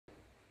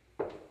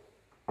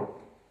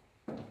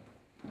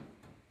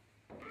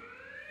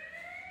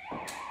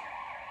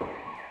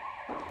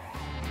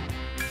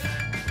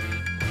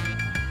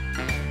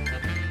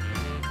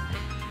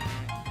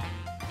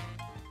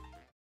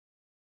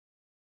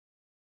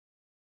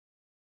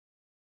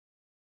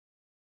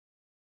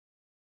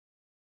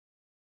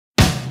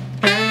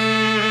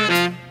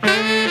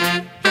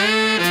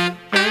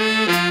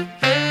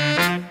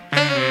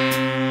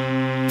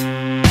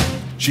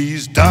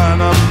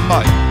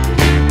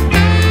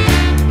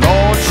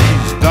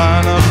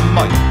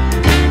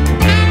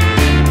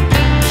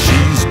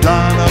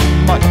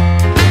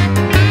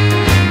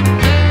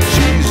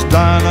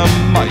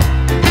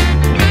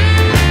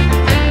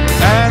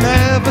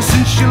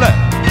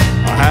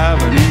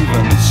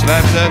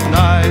slept at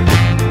night.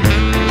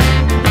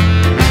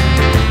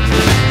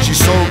 She's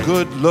so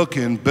good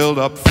looking, built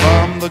up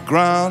from the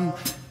ground.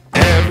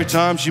 Every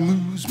time she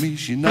moves me,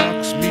 she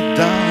knocks me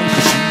down.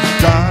 'Cause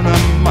she's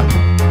dynamite.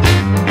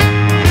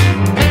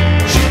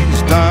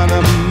 She's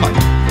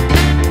dynamite.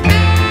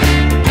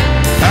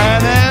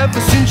 And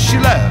ever since she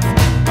left,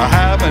 I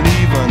haven't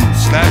even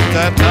slept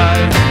at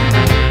night.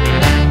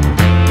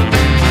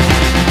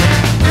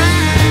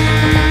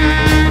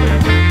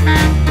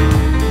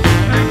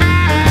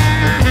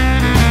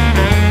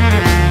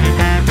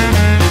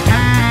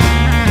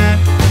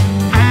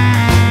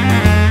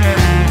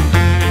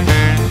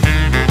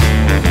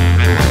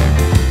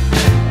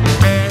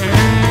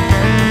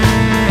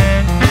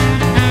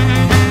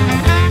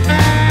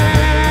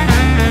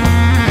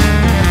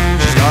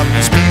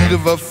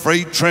 Of a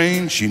freight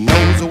train, she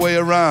knows her way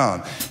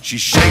around. She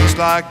shakes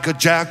like a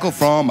jackal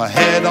from her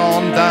head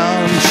on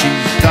down.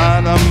 She's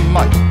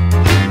dynamite.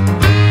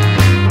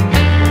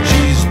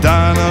 She's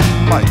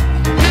dynamite.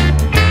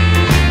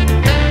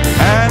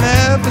 And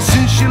ever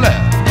since she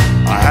left,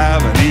 I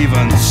haven't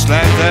even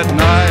slept at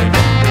night.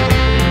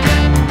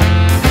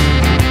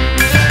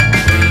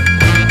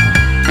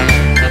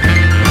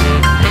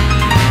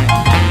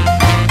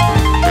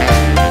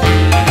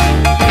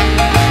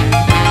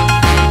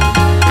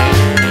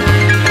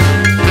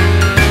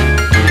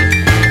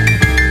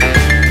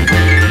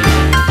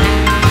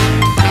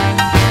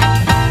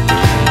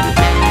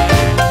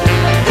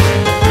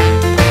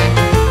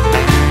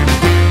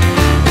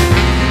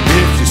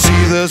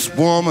 This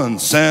woman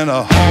sent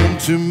her home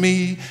to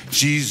me.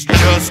 She's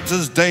just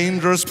as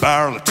dangerous,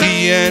 barrel of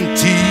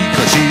TNT.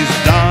 'Cause she's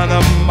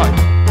dynamite.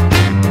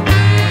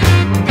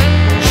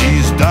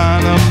 She's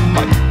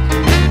dynamite.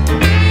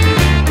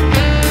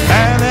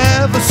 And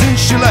ever since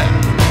she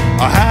left,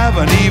 I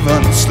haven't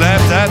even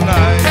slept at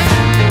night.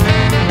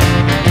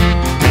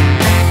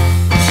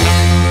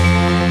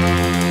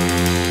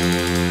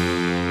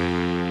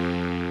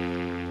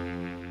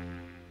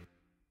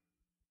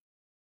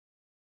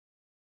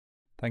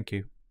 Thank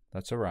you.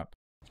 That's a wrap.